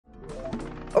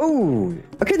Oh,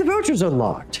 okay, the voucher's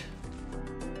unlocked.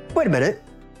 Wait a minute.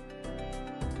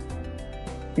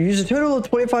 You use a total of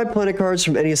 25 planet cards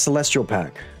from any celestial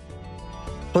pack.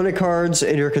 Planet cards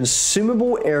in your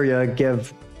consumable area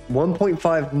give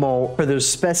 1.5 malt for the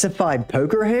specified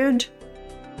poker hand?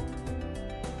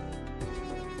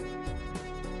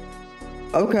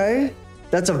 Okay,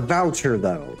 that's a voucher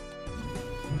though.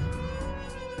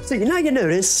 So now you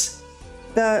notice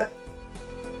that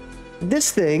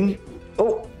this thing,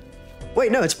 oh,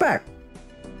 wait, no, it's back.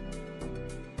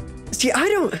 See, I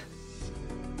don't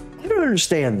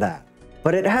understand that,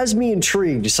 but it has me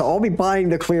intrigued. So I'll be buying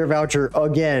the clear voucher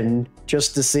again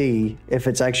just to see if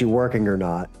it's actually working or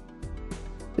not.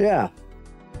 Yeah.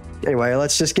 Anyway,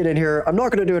 let's just get in here. I'm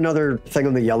not going to do another thing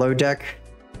on the yellow deck.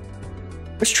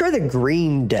 Let's try the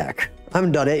green deck. I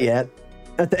haven't done it yet.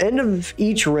 At the end of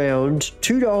each round,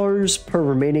 $2 per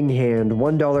remaining hand,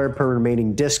 $1 per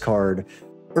remaining discard.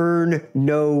 Earn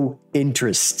no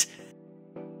interest.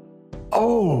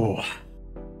 Oh.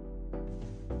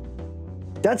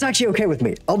 That's actually okay with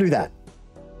me. I'll do that.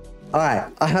 All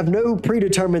right. I have no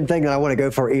predetermined thing that I want to go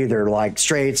for either, like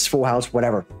straights, full house,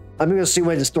 whatever. I'm going to see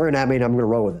what it's throwing at me and I'm going to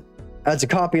roll with it. Adds a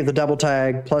copy of the double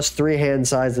tag, plus 3 hand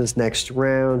sizes next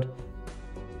round.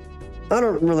 I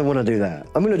don't really want to do that.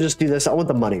 I'm going to just do this. I want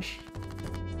the money.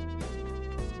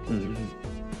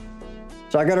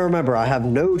 So I got to remember, I have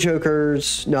no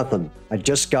jokers, nothing. I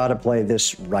just got to play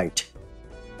this right.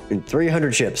 In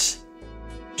 300 chips.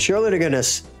 Surely to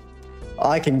goodness,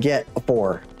 I can get a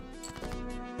 4.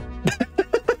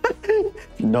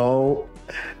 No.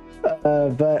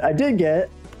 But I did get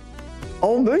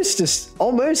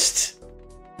almost.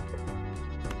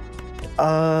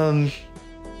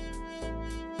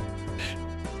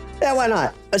 Yeah, why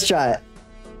not? Let's try it.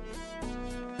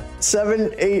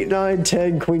 7, 8, 9,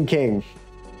 10, Queen, King.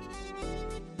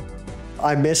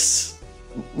 I miss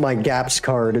my gaps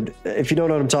card. If you don't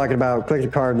know what I'm talking about, click the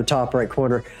card in the top right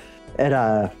corner,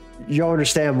 and you'll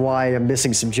understand why I'm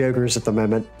missing some jokers at the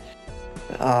moment.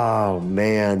 Oh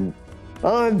man,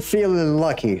 I'm feeling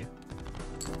lucky.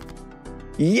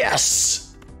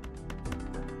 Yes.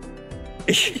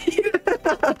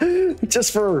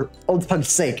 Just for old time's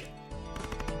sake.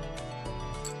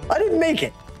 I didn't make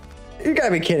it. You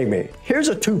gotta be kidding me. Here's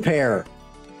a 2 pair.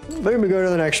 Maybe we go to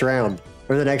the next round.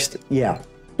 Or the next, yeah.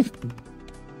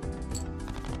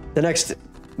 The next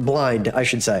blind, I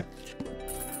should say.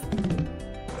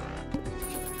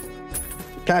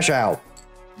 Cash out.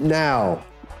 Now,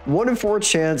 1 in 4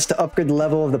 chance to upgrade the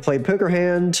level of the played poker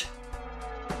hand.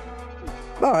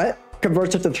 All right.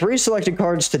 Converts up to 3 selected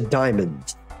cards to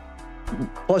diamonds.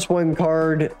 Plus 1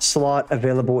 card slot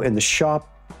available in the shop.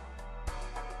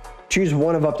 Choose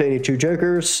 1 of up to 82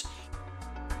 jokers.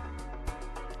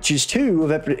 Choose 2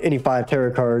 of up to any 5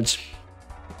 tarot cards.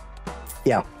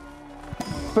 Yeah.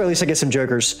 But at least I get some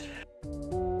jokers.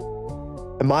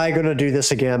 Am I going to do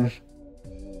this again?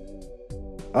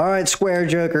 All right, square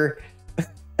joker.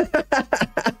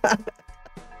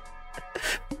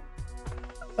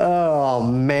 Oh,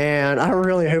 man. I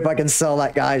really hope I can sell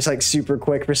that guy like super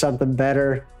quick for something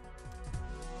better.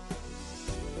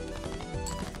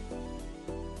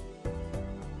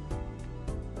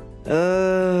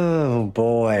 Oh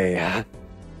boy.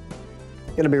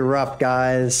 Gonna be rough,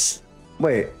 guys.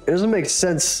 Wait, it doesn't make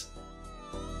sense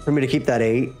for me to keep that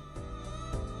 8.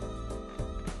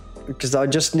 Because I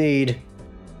just need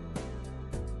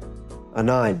a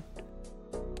 9.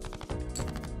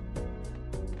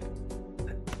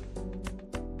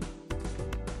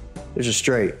 There's a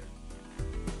straight.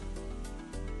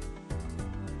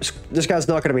 This guy's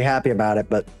not gonna be happy about it,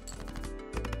 but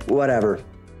whatever.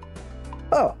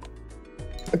 Oh.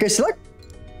 Okay, so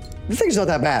the thing's not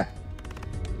that bad.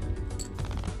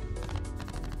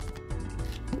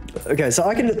 Okay, so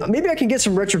maybe I can get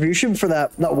some retribution for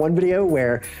that one video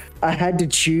where I had to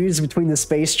choose between the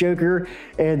space joker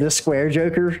and the square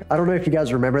joker. I don't know if you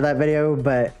guys remember that video,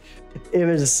 but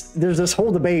there's this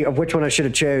whole debate of which one I should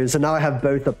have chose, and now I have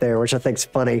both up there, which I think's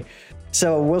funny.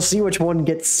 So we'll see which one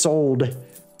gets sold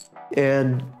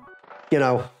and, you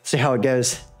know, see how it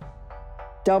goes.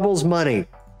 Doubles money.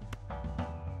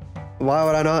 Why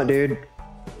would I not, dude?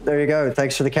 There you go.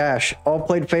 Thanks for the cash. All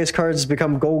played face cards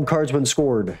become gold cards when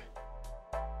scored.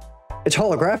 It's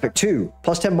holographic too.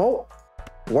 Plus 10 mult.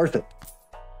 Worth it.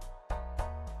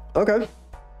 Okay.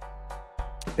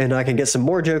 And I can get some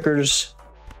more jokers.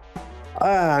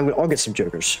 I'll get some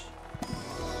jokers.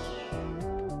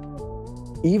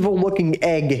 Evil looking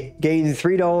egg. Gain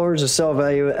 $3 of sell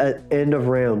value at end of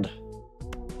round.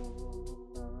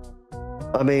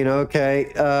 I mean,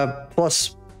 okay.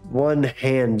 Plus 1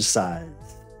 hand size.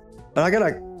 But I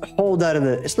gotta hold that in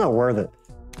the... It's not worth it.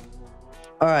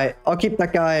 All right, I'll keep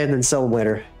that guy and then sell him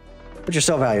later. What's your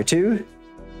sell value? 2?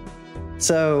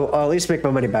 So I'll at least make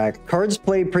my money back. Cards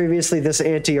played previously this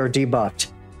ante are debuffed.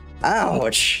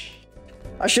 Ouch.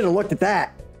 I should have looked at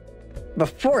that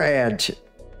beforehand.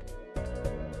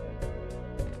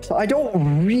 So I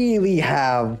don't really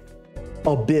have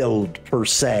a build per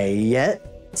se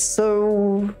yet.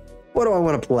 So what do I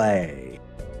want to play?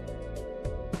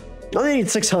 I only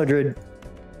need 600.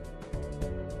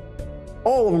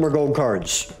 All of them are gold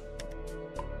cards.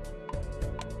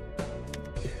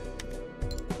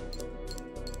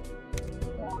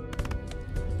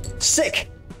 Sick.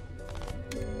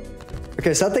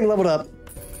 Okay, so that thing leveled up.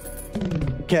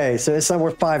 Okay, so it's not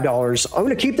worth $5. I'm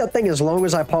gonna keep that thing as long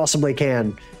as I possibly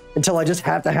can until I just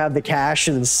have to have the cash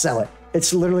and then sell it.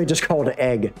 It's literally just called an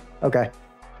egg. Okay.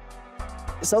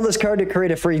 Sell this card to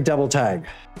create a free double tag.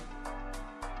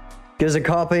 Gives a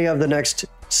copy of the next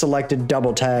selected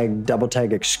double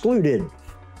tag excluded.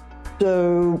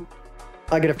 So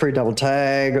I get a free double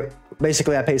tag.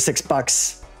 Basically, I pay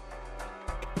 $6.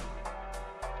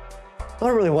 I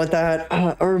don't really want that.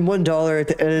 Earn $1 at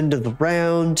the end of the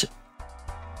round.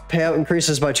 Payout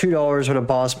increases by $2 when a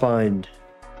boss bind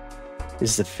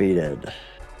is defeated.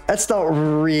 That's not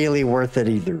really worth it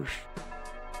either.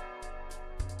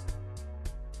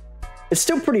 It's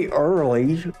still pretty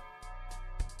early,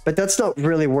 but that's not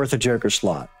really worth a Joker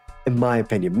slot, in my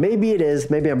opinion. Maybe it is,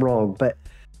 maybe I'm wrong, but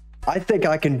I think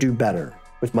I can do better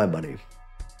with my money.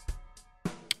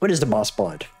 What is the boss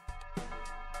bind?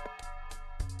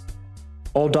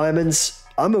 All diamonds,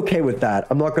 I'm okay with that.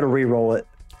 I'm not going to re-roll it.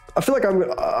 I feel like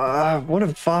I'm 1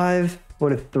 of 5,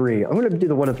 1 of 3. I'm going to do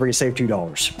the 1 of 3, save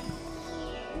 $2.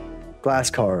 Glass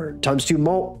card, ×2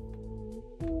 malt.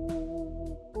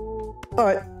 All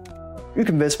right, you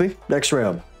convinced me. Next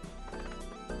round.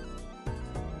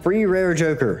 Free rare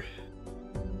Joker.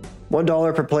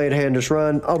 $1 per played hand just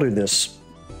run. I'll do this.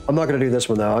 I'm not going to do this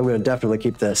one though. I'm going to definitely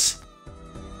keep this.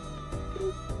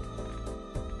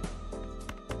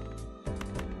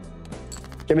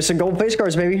 Give me some gold face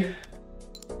cards, baby.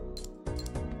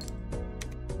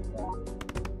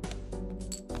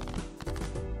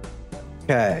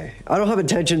 Okay, I don't have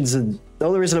intentions, and the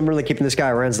only reason I'm really keeping this guy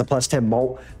around is the +10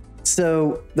 malt.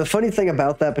 So the funny thing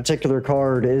about that particular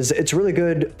card is it's really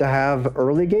good to have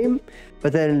early game,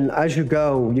 but then as you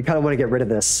go, you kind of want to get rid of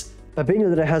this. But being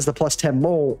that it has the +10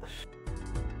 malt,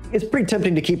 it's pretty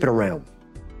tempting to keep it around.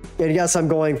 And yes, I'm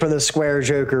going for the square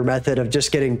Joker method of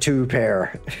just getting 2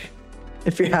 pair.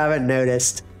 If you haven't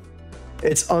noticed,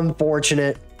 it's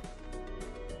unfortunate.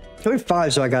 How many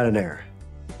 5s do I got in there?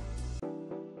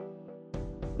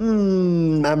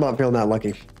 I'm not feeling that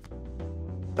lucky.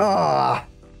 Ah.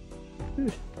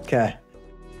 Okay.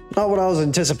 Not what I was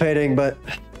anticipating, but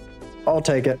I'll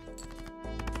take it.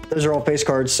 Those are all face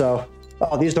cards, so...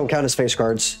 Oh, these don't count as face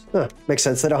cards. Huh, makes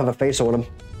sense. They don't have a face on them.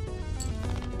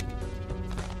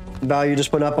 Value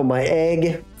just went up on my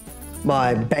egg.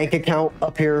 My bank account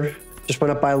up here just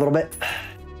went up by a little bit.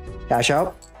 Cash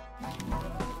out.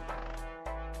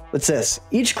 What's this?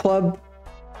 Each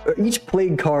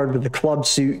played card with the club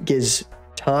suit gives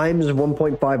times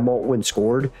 1.5 malt when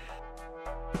scored.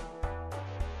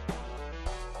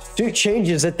 Suit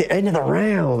changes at the end of the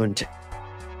round.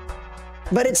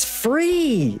 But it's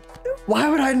free! Why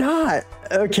would I not?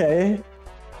 Okay.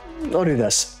 I'll do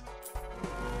this.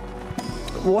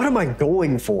 What am I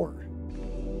going for?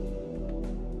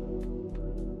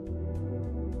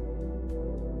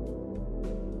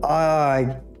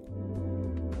 I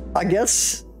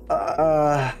guess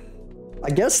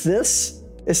this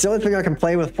is the only thing I can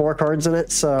play with 4 cards in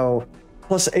it, so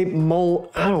 +8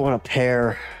 malt. I don't want to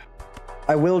pair.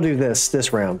 I will do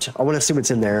this round. I want to see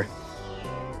what's in there.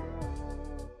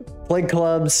 Play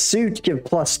clubs, suit, give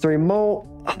 +3 malt.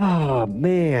 Oh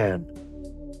man.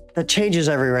 That changes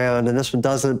every round, and this one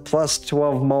doesn't.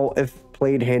 +12 malt if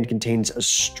played hand contains a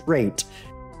straight.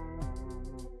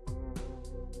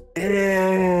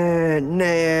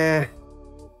 Nah.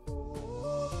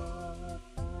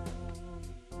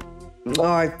 All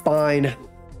right, fine.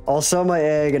 I'll sell my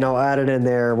egg and I'll add it in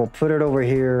there. We'll put it over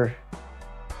here.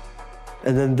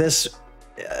 And then this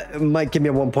might give me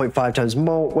a 1.5 times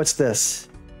malt. What's this?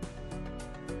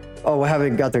 Oh, I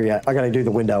haven't got there yet. I gotta do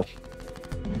the window.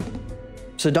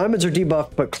 So diamonds are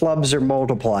debuffed, but clubs are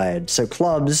multiplied. So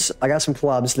clubs, I got some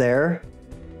clubs there.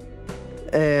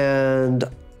 And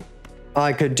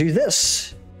I could do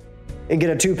this and get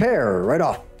a 2 pair right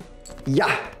off.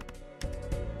 Yeah.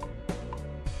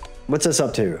 What's this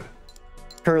up to?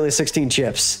 Currently 16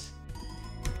 chips.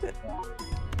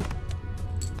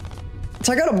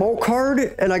 So I got a malt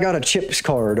card and I got a chips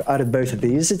card out of both of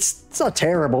these. It's not a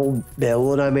terrible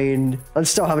build. I mean, I'm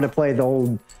still having to play the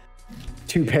old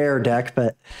 2-pair deck,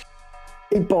 but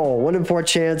 8 ball, 1 in 4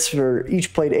 chance for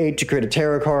each played 8 to create a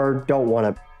tarot card. Don't want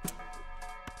it.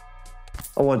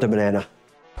 I want the banana.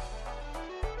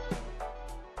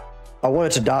 I want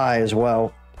it to die as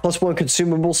well. +1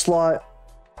 consumable slot.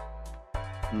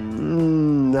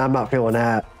 I'm not feeling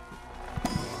that.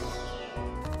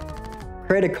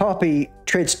 Create a copy,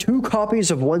 trades 2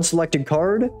 copies of 1 selected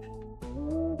card.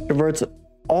 Converts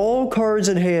all cards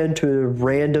in hand to a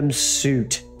random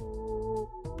suit.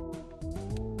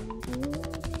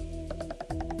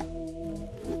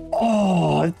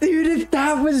 Oh, dude, if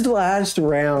that was last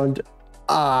round.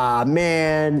 Ah,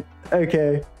 man.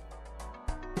 Okay.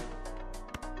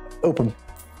 Open.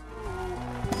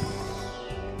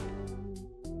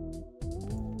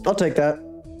 I'll take that.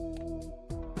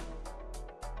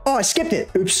 Oh, I skipped it.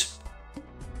 Oops.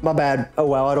 My bad. Oh,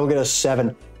 well, I don't get a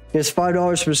 7. It's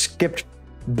 $5 for skipped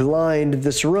blind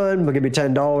this run. Will give me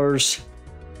 $10.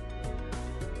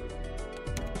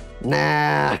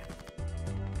 Nah.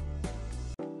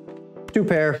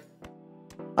 2-pair.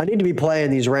 I need to be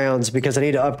playing these rounds because I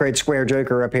need to upgrade Square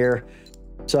Joker up here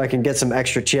so I can get some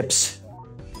extra chips.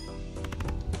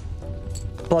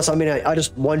 Plus, I mean, I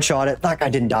just one-shot it. That guy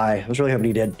didn't die. I was really hoping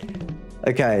he did.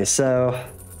 Okay, so...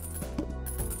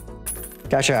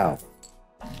 Cash out.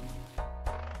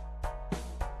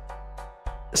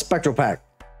 Spectral pack.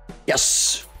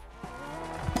 Yes!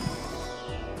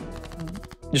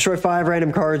 Destroy 5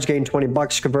 random cards, gain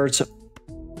 $20, converts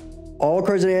all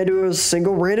cards in hand to a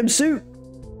single random suit.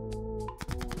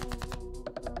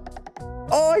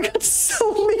 Oh, I got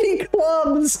so many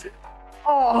clubs!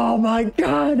 Oh my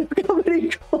god, look how many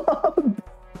clubs!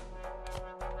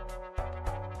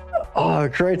 Oh,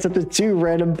 it creates up to 2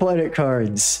 random planet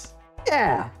cards.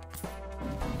 Yeah!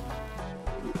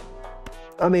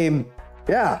 I mean,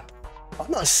 yeah.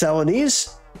 I'm not selling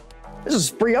these. This is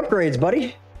free upgrades,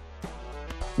 buddy.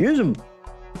 Use them.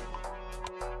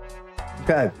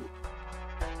 Okay.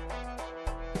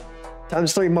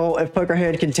 ×3 mult if poker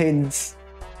hand contains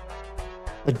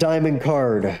a diamond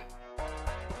card.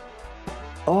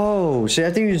 Oh, so you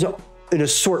have to use an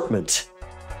assortment.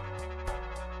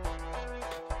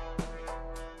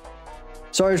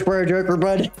 Sorry, Square Joker,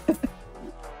 bud.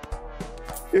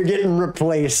 You're getting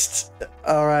replaced.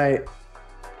 All right.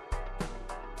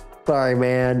 Sorry,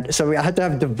 man. So I have to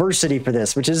have diversity for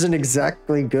this, which isn't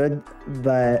exactly good,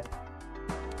 but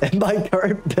in my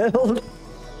current build.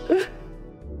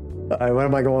 All right, what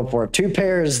am I going for? 2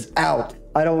 pairs out.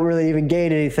 I don't really even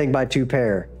gain anything by 2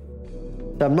 pair.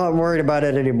 So I'm not worried about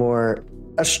it anymore.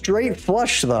 A straight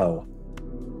flush, though.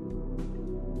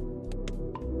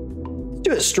 Let's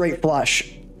do a straight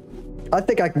flush. I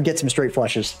think I can get some straight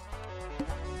flushes.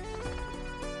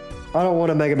 I don't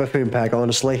want a Mega Buffoon pack,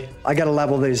 honestly. I gotta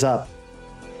level these up.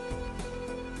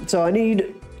 So I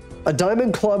need a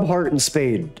diamond, club, heart, and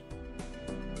spade.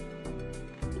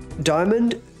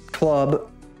 Diamond, club,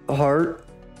 heart,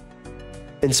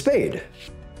 and spade.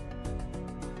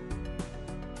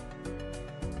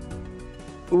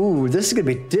 Ooh, this is gonna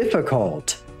be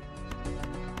difficult.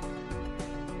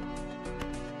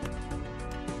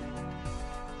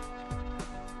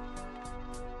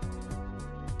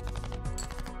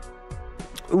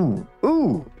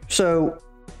 Ooh, so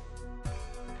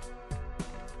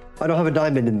I don't have a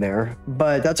diamond in there,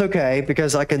 but that's okay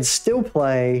because I can still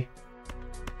play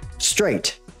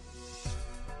straight.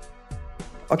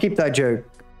 I'll keep that joke.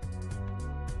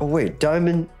 Oh wait,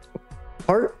 diamond,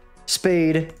 heart,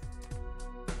 spade,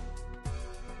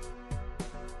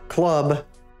 club.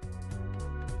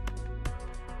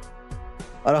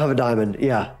 I don't have a diamond,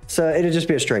 yeah. So it'll just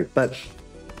be a straight, but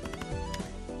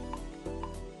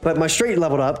my straight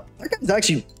leveled up. That guy's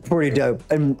actually pretty dope.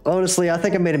 And honestly, I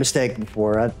think I made a mistake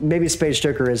before. Maybe Space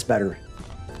Joker is better.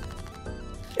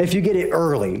 If you get it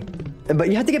early. But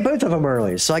you have to get both of them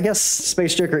early. So I guess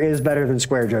Space Joker is better than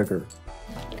Square Joker.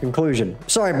 Conclusion.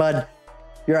 Sorry, bud.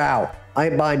 You're out. I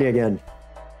ain't buying you again.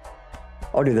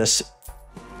 I'll do this.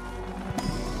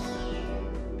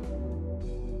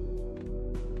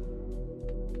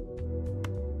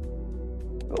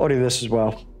 I'll do this as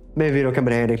well. Maybe it'll come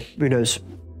in handy. Who knows?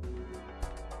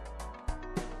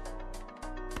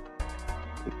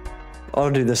 I'll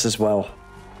do this as well.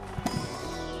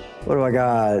 What do I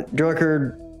got?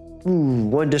 Drunkard. Ooh,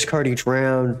 1 discard each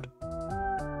round.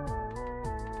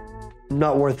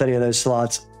 Not worth any of those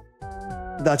slots.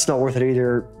 That's not worth it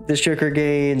either. This Joker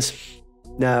gains.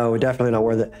 No, definitely not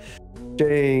worth it.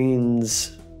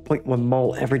 Gains 0.1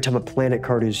 mult every time a planet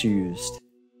card is used.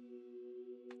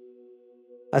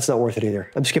 That's not worth it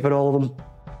either. I'm skipping all of them.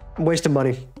 I'm wasting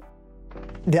money.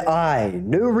 The eye.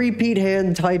 No repeat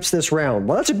hand types this round.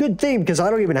 Well, that's a good thing because I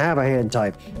don't even have a hand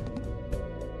type.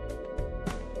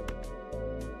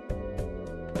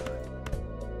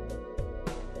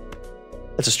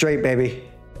 That's a straight, baby.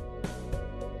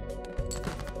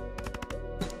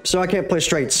 So I can't play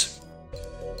straights.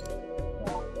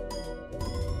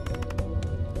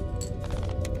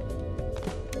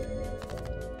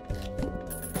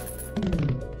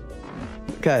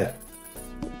 Okay.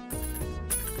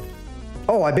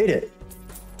 Oh, I beat it.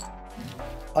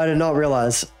 I did not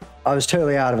realize. I was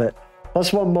totally out of it.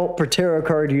 +1 mult per tarot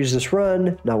card used this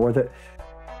run. Not worth it.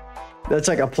 That's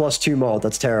like a +2 mult.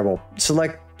 That's terrible.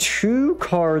 Select 2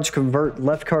 cards, convert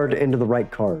left card into the right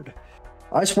card.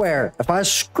 I swear, if I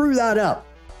screw that up,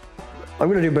 I'm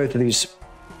going to do both of these.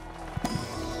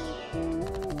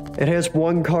 Enhance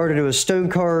 1 card into a stone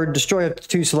card. Destroy up to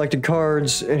 2 selected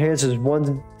cards. Enhances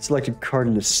 1 selected card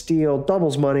into steel.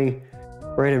 Doubles money.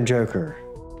 Random joker.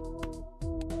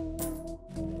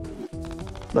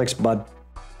 Thanks, bud.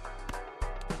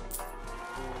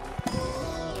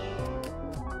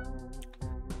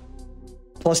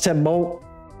 +10 mult.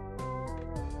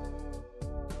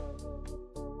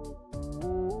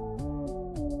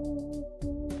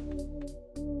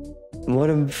 One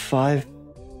of 5.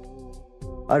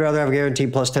 I'd rather have a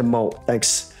guaranteed +10 mult.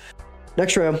 Thanks.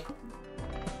 Next round.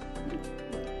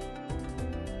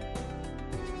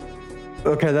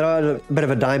 Okay, that had a bit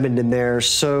of a diamond in there,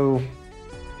 so...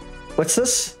 What's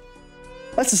this?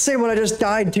 That's the same one I just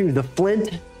died to. The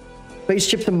flint. Base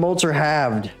chips and mults are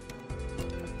halved.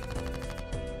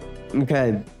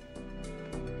 Okay.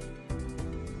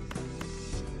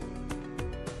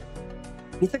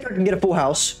 You think I can get a full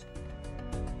house?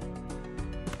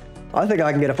 I think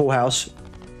I can get a full house.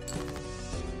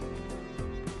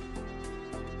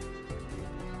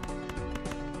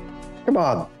 Come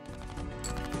on.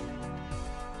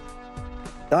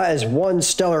 That is one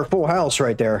stellar full house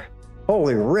right there.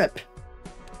 Holy rip.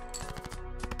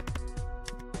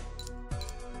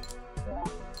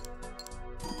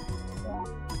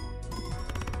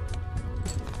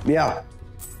 Yeah.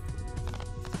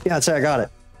 Yeah, I'd say I got it.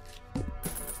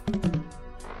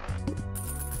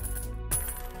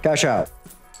 Cash out.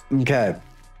 Okay.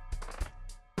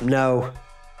 No.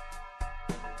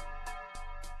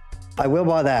 I will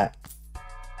buy that.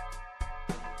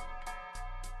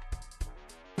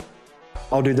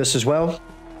 I'll do this as well.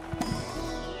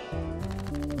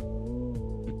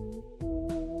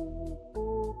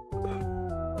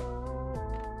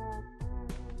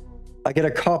 I get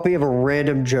a copy of a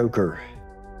random joker.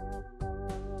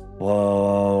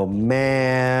 Whoa,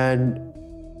 man.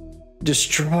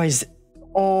 Destroys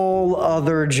all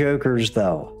other jokers,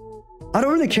 though. I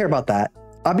don't really care about that.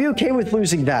 I'd be okay with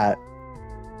losing that.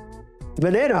 The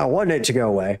banana, I want it to go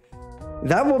away.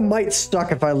 That one might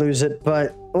suck if I lose it,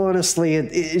 but honestly,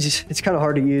 it's kind of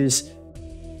hard to use.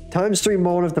 ×3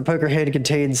 mold if the poker hand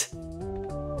contains...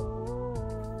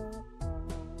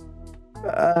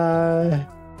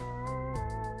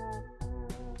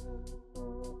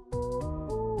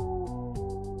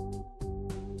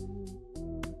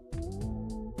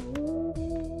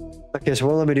 Okay, so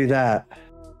well, let me do that.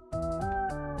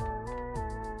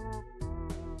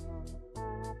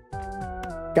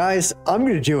 Guys, I'm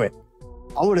gonna do it.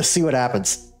 I want to see what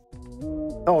happens.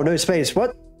 Oh, no space.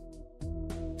 What?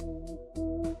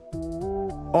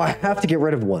 Oh, I have to get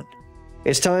rid of one.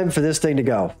 It's time for this thing to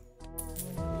go.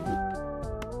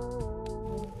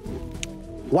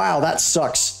 Wow, that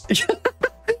sucks.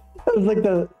 That was like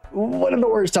one of the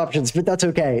worst options, but that's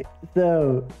okay.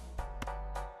 So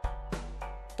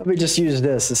let me just use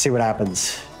this and see what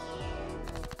happens.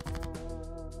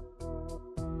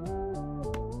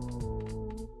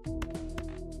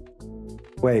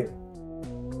 Wait.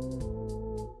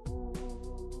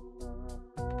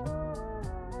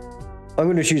 I'm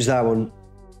going to choose that one.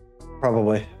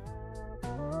 Probably.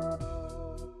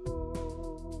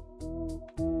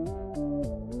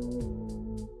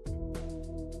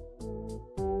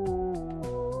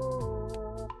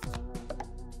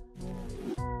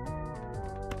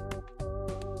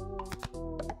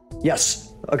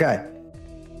 Yes. Okay.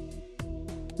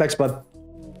 Thanks, bud.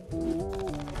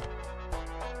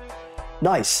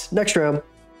 Nice. Next round.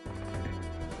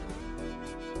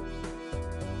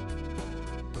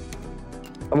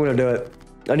 I'm gonna do it.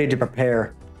 I need to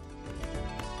prepare.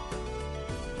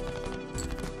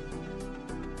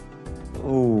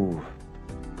 Ooh.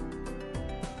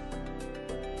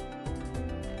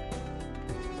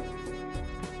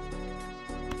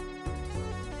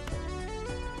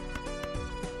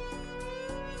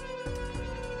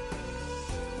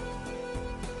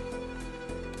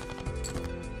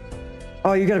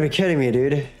 Oh, you gotta be kidding me,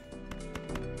 dude.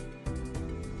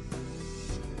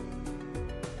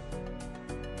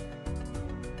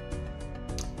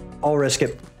 I'll risk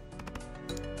it.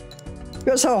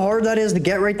 Guess how hard that is to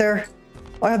get right there?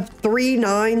 I have 3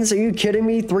 9s. Are you kidding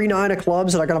me? 3 9 of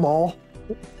clubs and I got them all?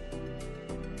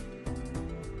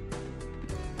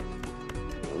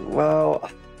 Well,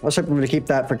 I was hoping to keep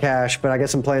that for cash, but I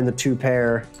guess I'm playing the 2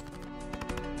 pair.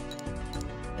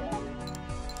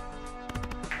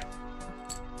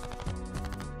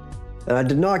 And I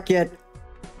did not get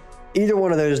either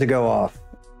one of those to go off.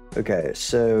 Okay,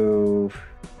 so...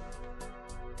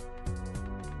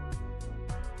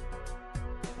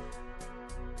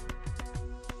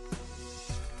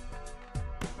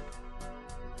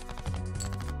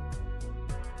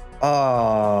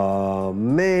 Oh,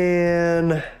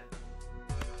 man.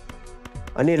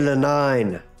 I needed a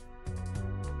 9.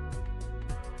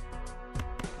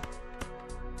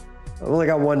 I've only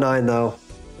got 1 9, though.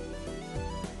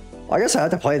 I guess I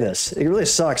have to play this. It really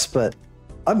sucks, but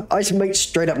I might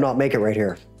straight up not make it right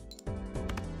here.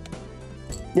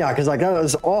 Yeah, because like that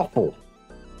was awful.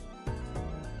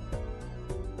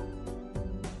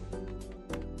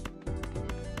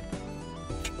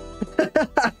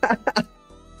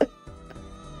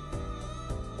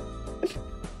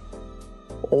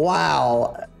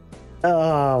 Wow.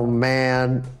 Oh,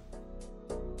 man.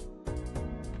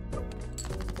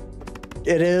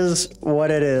 It is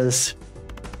what it is.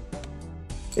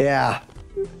 Yeah.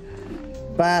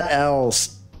 Bad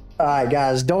L's. All right,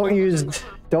 guys, don't use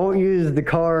the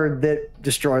card that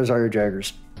destroys all your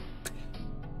jokers.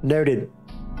 Noted.